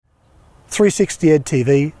360 Ed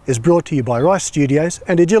TV is brought to you by Rice Studios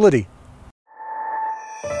and Agility.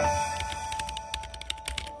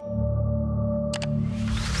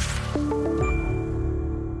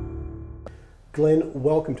 Glenn,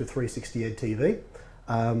 welcome to 360 Ed TV.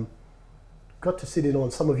 Got to sit in on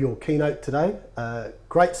some of your keynote today.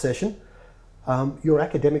 Great session. Your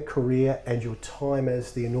academic career and your time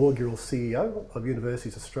as the inaugural CEO of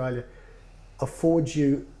Universities Australia affords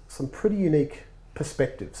you some pretty unique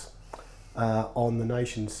perspectives on the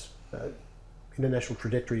nation's international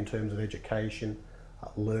trajectory in terms of education,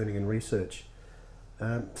 learning and research.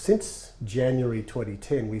 Since January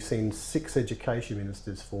 2010, we've seen 6 education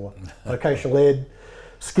ministers for vocational ed,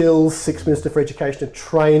 skills, 6 minister for education and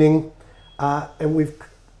training, and we've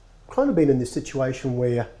kind of been in this situation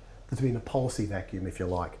where there's been a policy vacuum, if you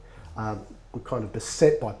like. We're kind of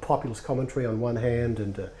beset by populist commentary on one hand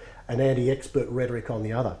and an anti-expert rhetoric on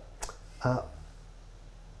the other.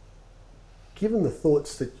 Given the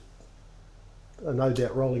thoughts that are no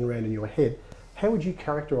doubt rolling around in your head, how would you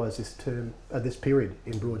characterise this period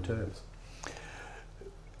in broad terms?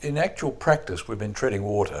 In actual practice, we've been treading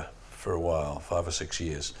water for a while, 5 or 6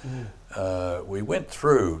 years. We went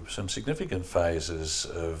through some significant phases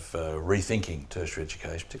of rethinking tertiary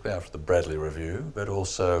education, particularly after the Bradley Review, but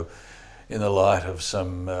also in the light of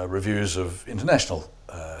some reviews of international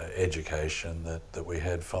education that we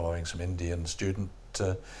had following some Indian student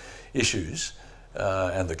issues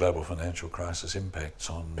and the global financial crisis impacts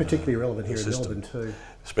on particularly relevant here system. in Melbourne too.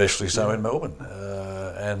 Especially so in Melbourne.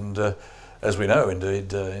 As we know,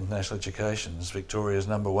 indeed, international education is Victoria's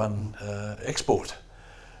 #1 export.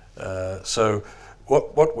 So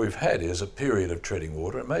what we've had is a period of treading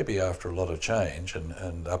water, and maybe after a lot of change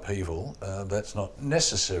and upheaval, that's not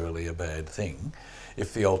necessarily a bad thing.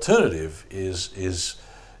 If the alternative is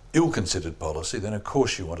ill-considered policy, then of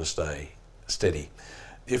course you want to stay steady.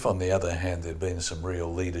 If, on the other hand, there'd been some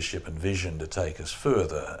real leadership and vision to take us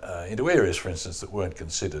further into areas, for instance, that weren't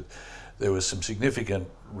considered, there was some significant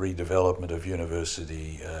redevelopment of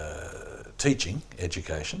university teaching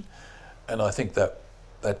education, and I think that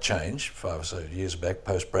change 5 or so years back,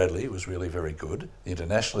 post-Bradley, was really very good. The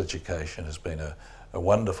international education has been a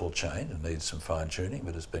wonderful change and needs some fine-tuning,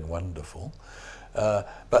 but it's been wonderful.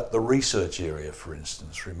 But the research area, for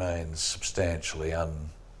instance, remains substantially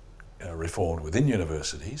reformed within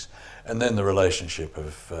universities, and then the relationship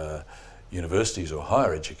of universities or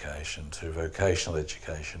higher education to vocational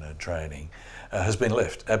education and training has been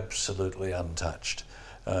left absolutely untouched.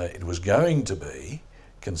 It was going to be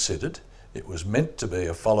considered. It was meant to be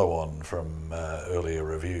a follow-on from earlier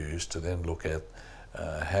reviews to then look at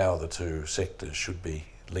how the two sectors should be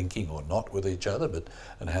linking or not with each other,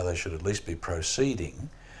 and how they should at least be proceeding,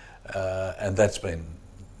 and that's been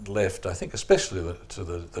left, I think, especially to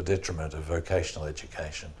the detriment of vocational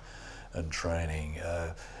education and training.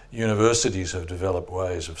 Universities have developed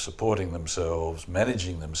ways of supporting themselves,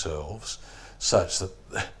 managing themselves, such that,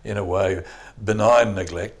 in a way, benign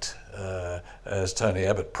neglect, as Tony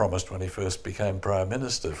Abbott promised when he first became Prime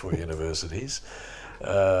Minister for universities,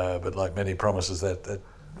 but like many promises, that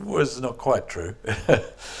was not quite true. No,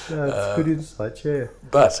 it's good insight, yeah.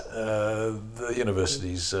 But the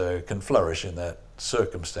universities can flourish in that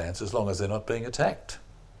circumstance as long as they're not being attacked.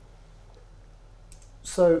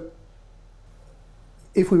 So,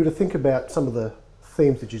 if we were to think about some of the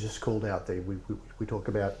themes that you just called out there, we talk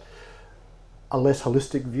about a less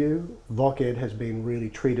holistic view. Voc Ed has been really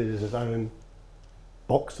treated as its own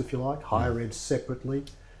box, if you like, higher ed separately.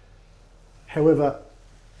 However,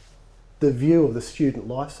 the view of the student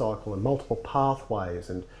life cycle and multiple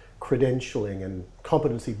pathways and credentialing and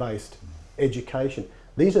competency-based education,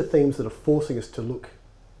 these are themes that are forcing us to look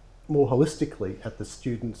more holistically at the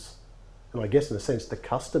students, and I guess in a sense the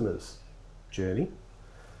customer's journey.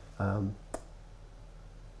 Are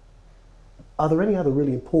there any other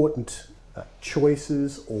really important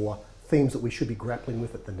choices or themes that we should be grappling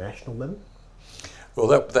with at the national level? Well,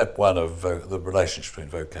 that one of the relationship between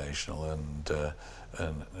vocational and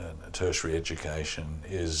tertiary education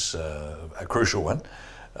is a crucial one,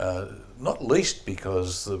 not least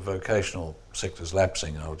because the vocational sector's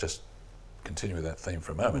lapsing, and I'll just continue with that theme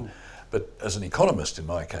for a moment, but as an economist in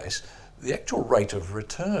my case, the actual rate of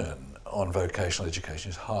return on vocational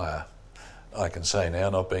education is higher. I can say now,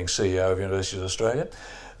 not being CEO of Universities of Australia,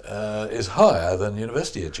 is higher than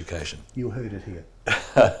university education. You heard it here.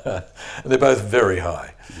 And they're both very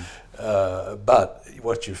high. But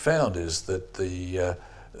what you found is that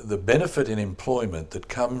the benefit in employment that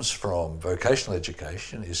comes from vocational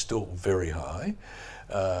education is still very high.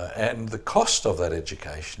 And the cost of that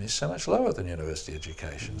education is so much lower than university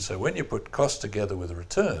education. So when you put cost together with a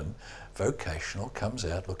return, vocational comes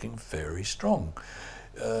out looking very strong.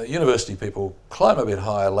 University people climb a bit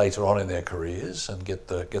higher later on in their careers and get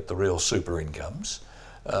the real super incomes,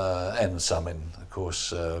 and some in, of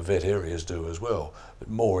course, vet areas do as well, but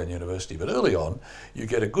more in university. But early on, you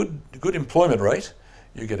get a good employment rate,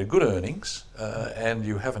 you get a good earnings, and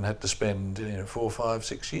you haven't had to spend 4, 5,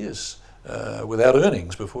 6 years without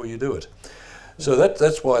earnings before you do it. So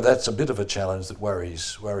that's why that's a bit of a challenge that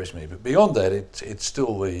worries me. But beyond that, it's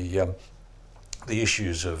still the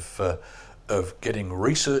issues of getting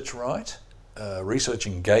research right, research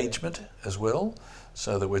engagement as well,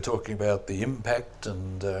 so that we're talking about the impact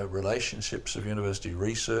and relationships of university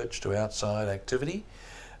research to outside activity,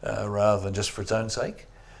 rather than just for its own sake.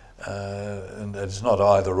 And it's not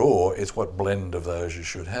either or, it's what blend of those you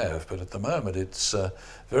should have. But at the moment, it's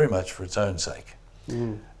very much for its own sake.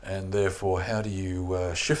 And therefore, how do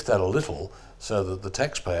you shift that a little so that the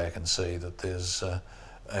taxpayer can see that there's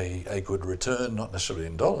a good return, not necessarily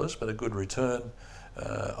in dollars, but a good return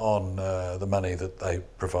on the money that they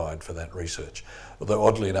provide for that research. Although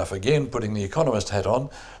oddly enough, again, putting the economist hat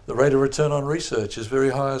on, the rate of return on research is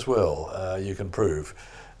very high as well, you can prove.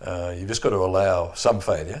 You've just got to allow some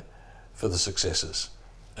failure for the successes.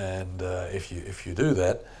 And if you do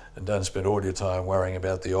that and don't spend all your time worrying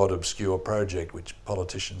about the odd obscure project which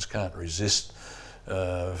politicians can't resist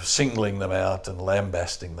singling them out and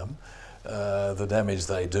lambasting them, the damage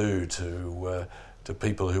they do to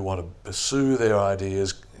people who want to pursue their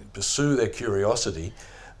ideas, pursue their curiosity,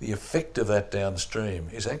 the effect of that downstream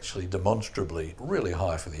is actually demonstrably really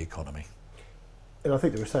high for the economy. And I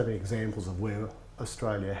think there are so many examples of where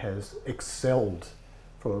Australia has excelled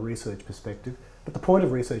from a research perspective. But the point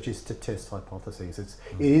of research is to test hypotheses. It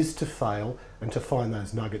is to fail and to find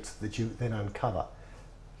those nuggets that you then uncover.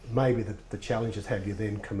 Maybe the challenge is how do you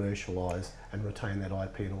then commercialise and retain that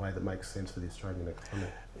IP in a way that makes sense for the Australian economy.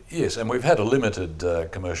 Yes, and we've had a limited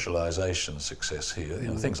commercialisation success here.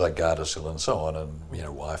 Things like Gardasil and so on, and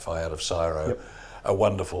Wi-Fi out of CSIRO are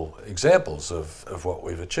wonderful examples of what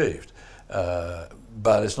we've achieved.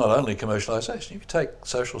 But it's not only commercialisation. You take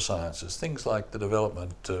social sciences, things like the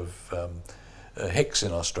development of HECS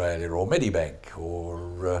in Australia, or Medibank,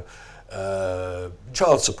 or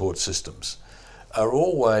child support systems, are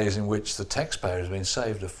all ways in which the taxpayer has been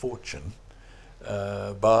saved a fortune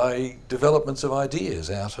by developments of ideas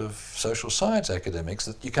out of social science academics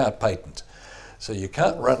that you can't patent. So you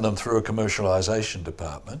can't run them through a commercialisation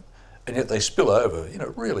department, and yet they spill over,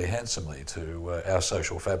 really handsomely to our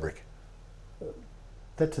social fabric.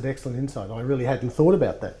 That's an excellent insight. I really hadn't thought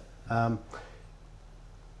about that.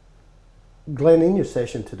 Glenn, in your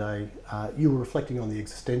session today, you were reflecting on the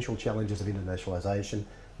existential challenges of internationalisation,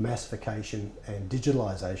 massification and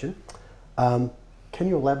digitalisation. Can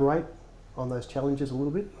you elaborate on those challenges a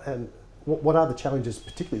little bit? And what are the challenges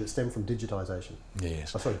particularly that stem from digitisation?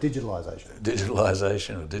 Yes. Digitalisation.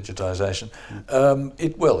 Digitalisation or digitisation.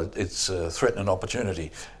 It's a threat and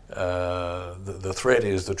opportunity. The threat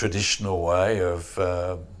is the traditional way of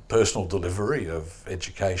personal delivery of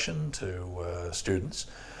education to students.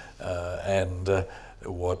 And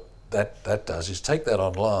what that does is take that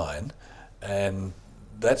online, and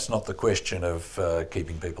that's not the question of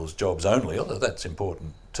keeping people's jobs only, although that's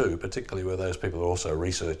important too, particularly where those people are also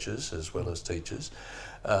researchers as well as teachers.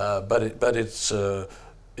 But it's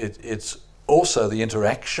also the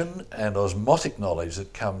interaction and osmotic knowledge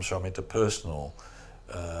that comes from interpersonal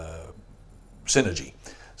synergy.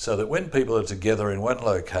 So that when people are together in one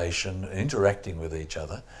location interacting with each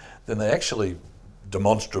other, then they actually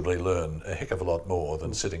demonstrably learn a heck of a lot more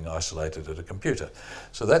than sitting isolated at a computer.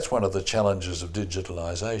 So that's one of the challenges of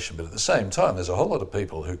digitalisation. But at the same time, there's a whole lot of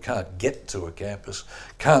people who can't get to a campus,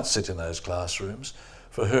 can't sit in those classrooms,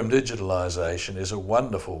 for whom digitalisation is a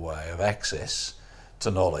wonderful way of access to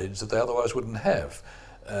knowledge that they otherwise wouldn't have.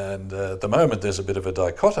 And at the moment there's a bit of a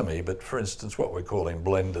dichotomy, but for instance what we're calling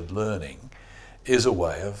blended learning is a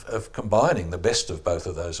way of combining the best of both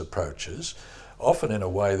of those approaches, often in a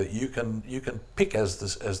way that you can pick as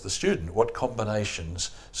the student what combinations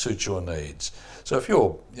suit your needs. So if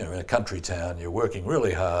you're in a country town, you're working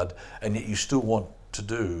really hard, and yet you still want to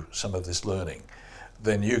do some of this learning,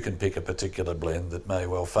 then you can pick a particular blend that may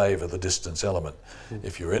well favour the distance element.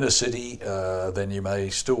 If you're in a city, then you may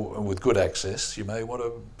still, with good access, you may want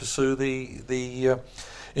to pursue the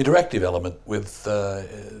interactive element with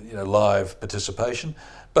live participation.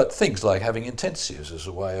 But things like having intensives is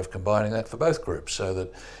a way of combining that for both groups, so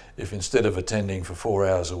that if instead of attending for 4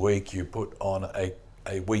 hours a week, you put on a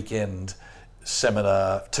weekend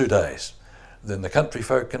seminar 2 days, then the country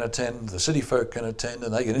folk can attend, the city folk can attend,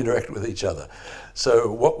 and they can interact with each other.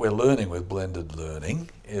 So what we're learning with blended learning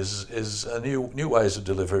is a new ways of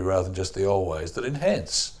delivery rather than just the old ways that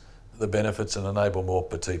enhance the benefits and enable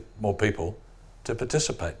more people to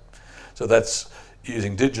participate. So that's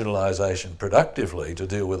using digitalisation productively to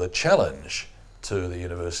deal with a challenge to the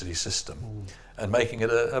university system and making it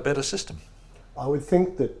a better system. I would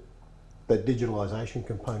think that that digitalisation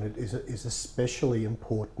component is especially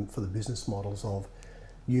important for the business models of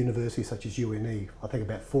universities such as UNE. I think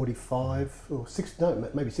about 45 or 60, no,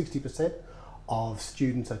 maybe 60% of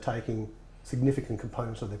students are taking significant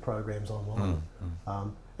components of their programs online.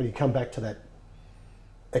 And you come back to that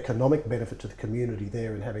economic benefit to the community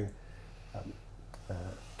there in having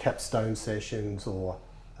capstone sessions or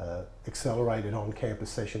accelerated on-campus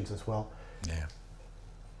sessions as well. Yeah.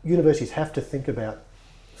 Universities have to think about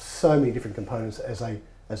so many different components as they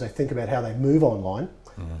think about how they move online.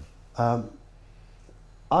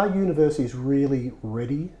 Are universities really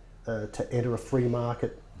ready to enter a free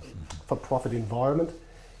market for profit environment,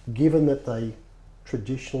 given that they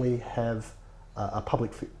traditionally have a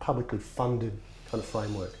publicly funded kind of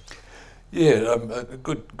framework? Yeah, a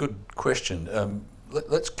good question.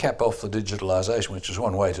 Let's cap off the digitalisation, which is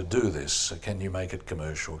one way to do this. Can you make it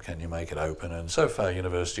commercial? Can you make it open? And so far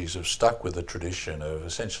universities have stuck with the tradition of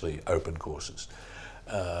essentially open courses.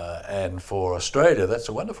 And for Australia, that's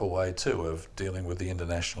a wonderful way too of dealing with the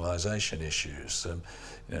internationalisation issues.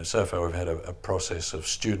 So far we've had a process of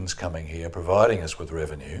students coming here, providing us with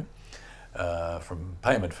revenue from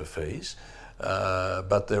payment for fees.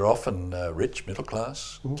 But they're often rich, middle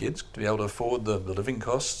class kids to be able to afford the living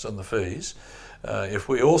costs and the fees. If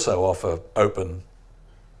we also offer open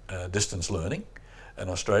distance learning, and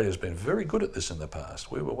Australia's been very good at this in the past.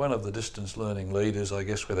 We were one of the distance learning leaders, I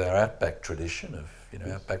guess, with our Outback tradition of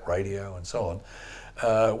Outback Radio and so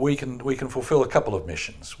on. We can fulfil a couple of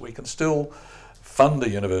missions. We can still fund the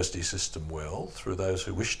university system well through those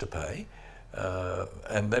who wish to pay,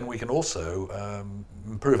 and then we can also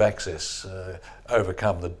improve access,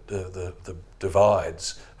 overcome the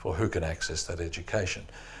divides for who can access that education.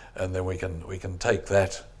 And then we can take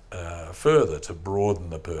that further to broaden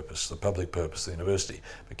the purpose, the public purpose of the university.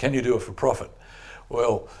 But can you do it for profit?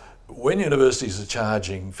 Well, when universities are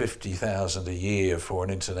charging $50,000 a year for an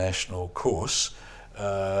international course,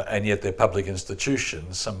 and yet they're public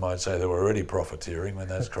institutions, some might say they're already profiteering when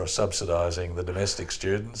that's cross-subsidising the domestic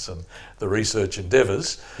students and the research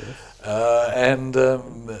endeavours. Yes.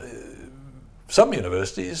 Some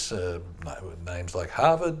universities, names like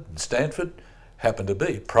Harvard and Stanford, happen to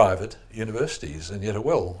be private universities and yet are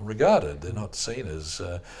well regarded. They're not seen as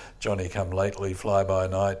Johnny-come-lately,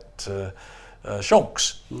 fly-by-night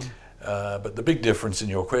shonks. But the big difference in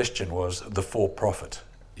your question was the for-profit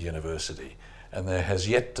university. And there has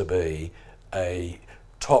yet to be a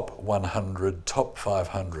top 100, top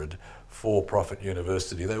 500 for-profit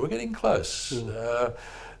university. They were getting close.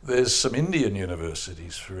 There's some Indian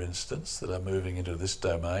universities, for instance, that are moving into this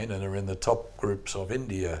domain and are in the top groups of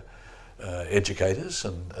India educators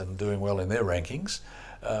and doing well in their rankings.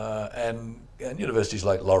 And universities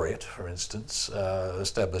like Laureate, for instance,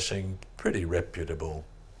 establishing pretty reputable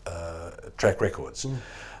track records.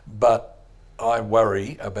 But I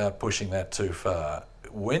worry about pushing that too far.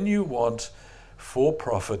 When you want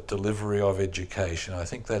for-profit delivery of education, I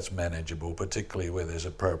think that's manageable, particularly where there's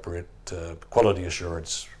appropriate quality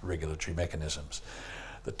assurance regulatory mechanisms.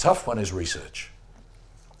 The tough one is research.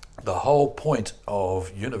 The whole point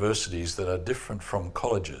of universities that are different from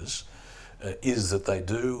colleges is that they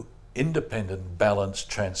do independent,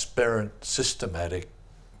 balanced, transparent, systematic,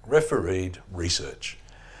 refereed research.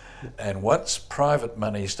 And once private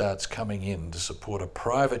money starts coming in to support a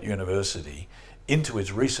private university into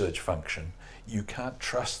its research function, you can't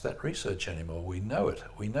trust that research anymore. We know it.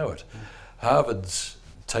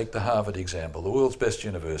 Take the Harvard example, the world's best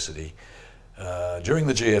university. During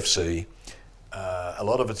the GFC, a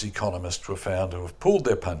lot of its economists were found to have pulled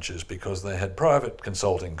their punches because they had private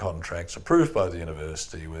consulting contracts approved by the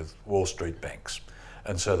university with Wall Street banks.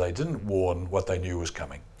 And so they didn't warn what they knew was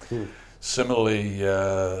coming. Similarly,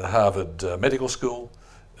 Harvard Medical School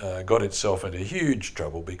got itself into huge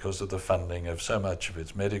trouble because of the funding of so much of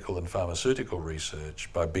its medical and pharmaceutical research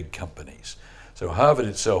by big companies. So Harvard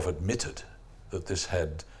itself admitted that this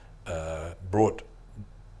had brought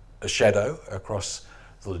a shadow across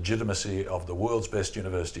the legitimacy of the world's best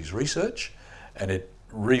universities' research, and it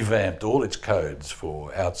revamped all its codes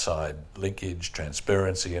for outside linkage,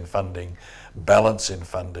 transparency in funding, balance in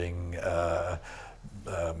funding,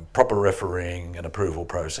 proper refereeing and approval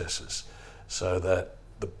processes, so that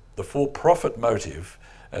the for-profit motive,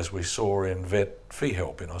 as we saw in vet fee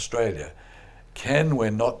help in Australia, can,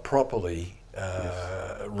 when not properly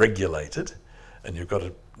regulated, and you've got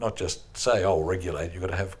to not just say, oh, regulate, you've got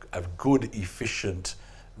to have a good, efficient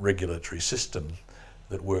regulatory system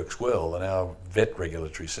that works well, and our vet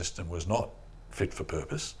regulatory system was not fit for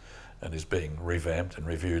purpose and is being revamped and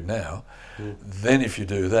reviewed now. Then if you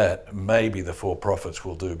do that, maybe the for-profits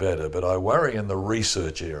will do better. But I worry in the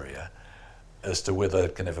research area as to whether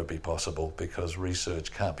it can ever be possible, because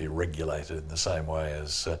research can't be regulated in the same way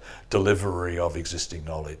as delivery of existing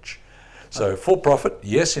knowledge. So for-profit,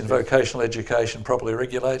 yes, in vocational education, properly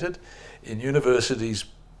regulated. In universities,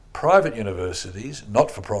 private universities,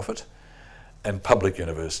 not-for-profit, and public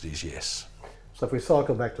universities, yes. So if we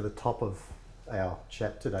cycle back to the top of our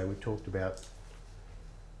chat today, we talked about,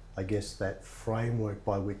 I guess, that framework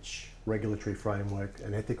by which, regulatory framework,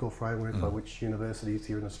 an ethical framework by which universities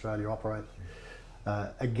here in Australia operate.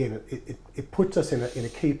 Again, it puts us in a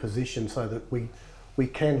key position so that we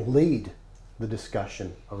can lead the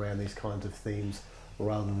discussion around these kinds of themes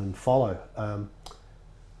rather than follow.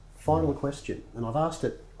 Final question, and I've asked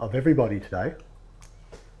it of everybody today.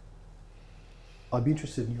 I'd be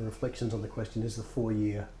interested in your reflections on the question, is the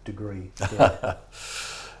 4-year degree dead?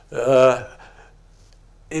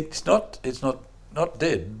 It's not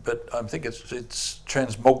dead, but I think it's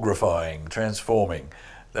transmogrifying, transforming.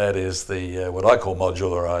 That is the what I call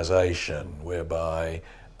modularisation, whereby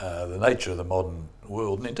the nature of the modern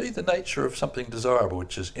world, and indeed the nature of something desirable,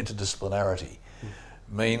 which is interdisciplinarity,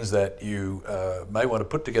 means that you may want to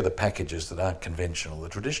put together packages that aren't conventional. The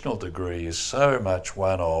traditional degree is so much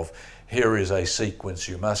one of, here is a sequence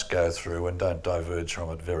you must go through and don't diverge from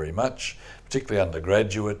it very much, particularly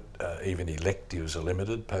undergraduate. Even electives are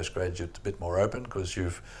limited. Postgraduate a bit more open because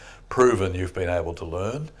you've proven you've been able to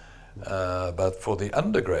learn. But for the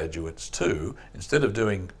undergraduates too, instead of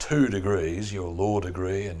doing 2 degrees, your law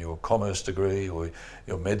degree and your commerce degree, or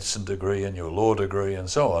your medicine degree and your law degree and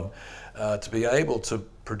so on, to be able to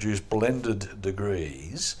produce blended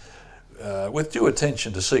degrees with due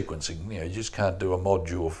attention to sequencing. You just can't do a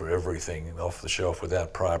module for everything off the shelf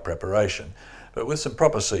without prior preparation. But with some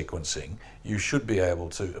proper sequencing, you should be able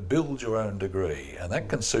to build your own degree, and that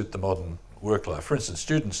can suit the modern work life. For instance,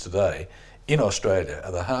 students today in Australia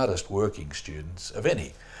are the hardest working students of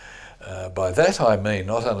any. By that I mean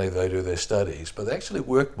not only do they do their studies, but they actually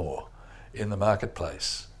work more in the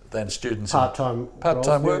marketplace than students part-time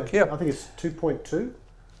work. Yeah. I think it's 2.2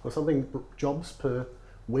 or something jobs per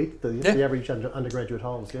week, the average undergraduate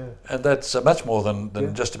holds, And that's much more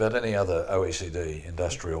than just about any other OECD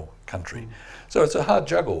industrial country. So it's a hard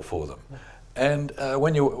juggle for them. And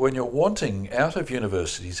when you're wanting out of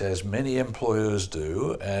universities, as many employers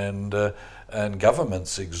do, and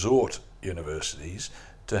governments exhort universities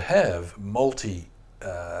to have multi-skilled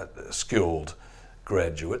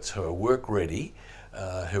graduates who are work ready,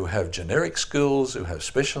 who have generic skills, who have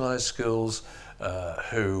specialised skills,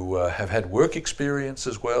 who have had work experience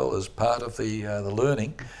as well as part of the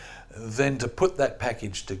learning, then to put that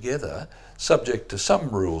package together, subject to some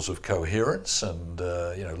rules of coherence and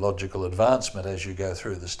logical advancement as you go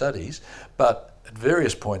through the studies, but at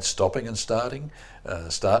various points stopping and starting,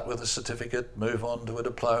 start with a certificate, move on to a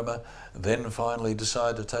diploma, then finally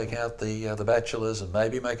decide to take out the bachelor's and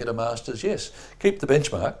maybe make it a master's. Yes, keep the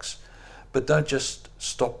benchmarks, but don't just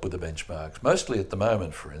stop with the benchmarks. Mostly at the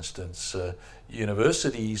moment, for instance,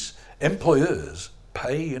 universities, employers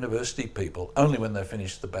pay university people only when they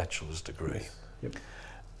finish the bachelor's degree. Yes. Yep.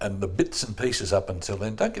 And the bits and pieces up until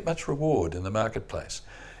then don't get much reward in the marketplace.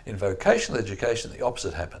 In vocational education, the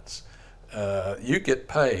opposite happens. You get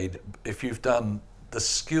paid if you've done the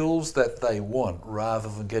skills that they want rather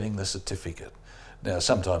than getting the certificate. Now,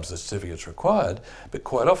 sometimes the certificate's required, but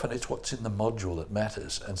quite often it's what's in the module that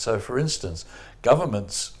matters. And so, for instance,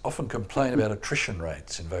 governments often complain about attrition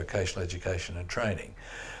rates in vocational education and training.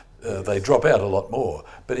 They drop out a lot more.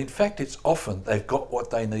 But in fact, it's often they've got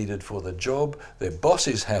what they needed for the job, their boss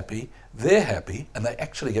is happy, they're happy, and they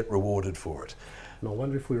actually get rewarded for it. And I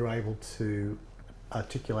wonder if we were able to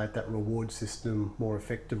articulate that reward system more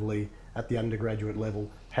effectively at the undergraduate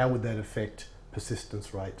level, how would that affect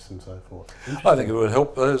persistence rates and so forth? I think it would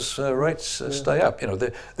help those rates stay up.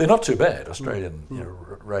 They're not too bad. Australian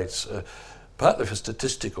rates, partly for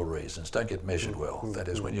statistical reasons, don't get measured well. That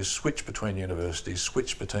is, when you switch between universities,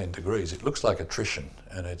 switch between degrees, it looks like attrition,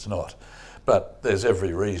 and it's not. But there's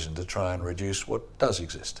every reason to try and reduce what does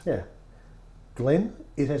exist. Yeah. Glenn,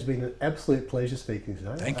 it has been an absolute pleasure speaking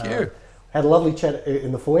today. Thank you. Had a lovely chat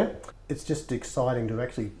in the foyer. It's just exciting to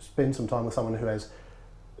actually spend some time with someone who has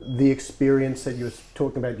the experience that you were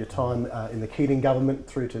talking about, your time in the Keating government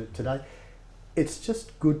through to today. It's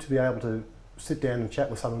just good to be able to sit down and chat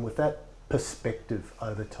with someone with that perspective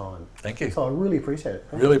over time. Thank you. So I really appreciate it.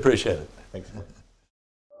 Really appreciate it. Thanks.